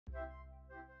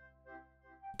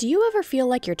Do you ever feel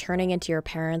like you're turning into your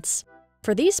parents?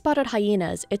 For these spotted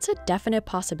hyenas, it's a definite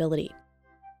possibility.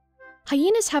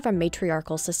 Hyenas have a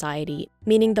matriarchal society,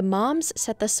 meaning the moms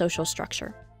set the social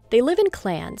structure. They live in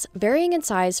clans, varying in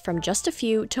size from just a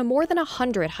few to more than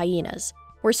 100 hyenas,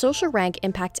 where social rank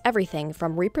impacts everything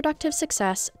from reproductive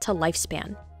success to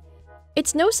lifespan.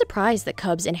 It's no surprise that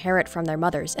cubs inherit from their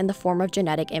mothers in the form of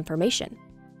genetic information,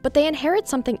 but they inherit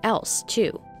something else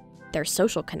too: their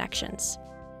social connections.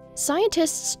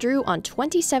 Scientists drew on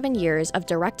 27 years of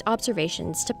direct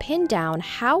observations to pin down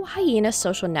how hyena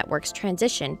social networks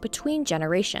transition between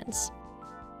generations.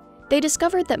 They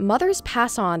discovered that mothers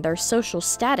pass on their social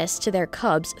status to their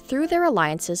cubs through their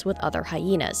alliances with other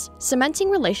hyenas, cementing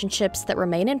relationships that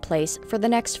remain in place for the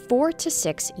next 4 to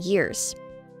 6 years.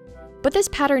 But this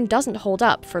pattern doesn't hold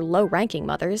up for low-ranking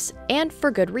mothers, and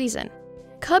for good reason.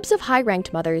 Cubs of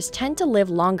high-ranked mothers tend to live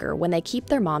longer when they keep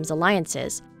their mom's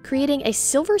alliances, creating a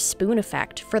silver spoon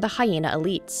effect for the hyena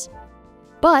elites.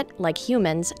 But, like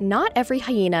humans, not every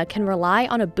hyena can rely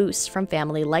on a boost from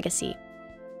family legacy.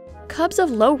 Cubs of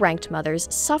low-ranked mothers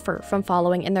suffer from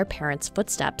following in their parents'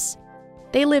 footsteps.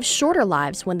 They live shorter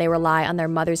lives when they rely on their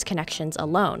mother's connections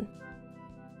alone.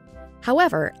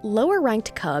 However,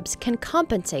 lower-ranked cubs can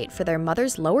compensate for their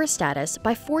mother's lower status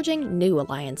by forging new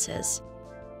alliances.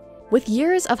 With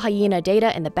years of hyena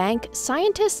data in the bank,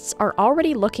 scientists are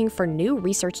already looking for new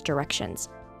research directions,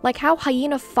 like how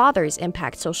hyena fathers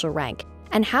impact social rank,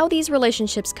 and how these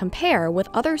relationships compare with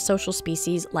other social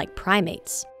species like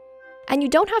primates. And you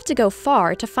don't have to go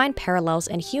far to find parallels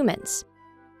in humans.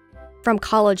 From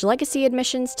college legacy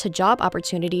admissions to job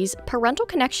opportunities, parental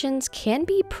connections can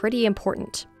be pretty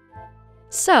important.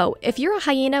 So, if you're a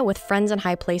hyena with friends in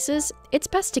high places, it's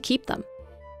best to keep them.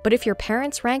 But if your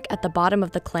parents rank at the bottom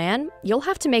of the clan, you'll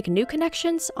have to make new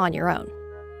connections on your own.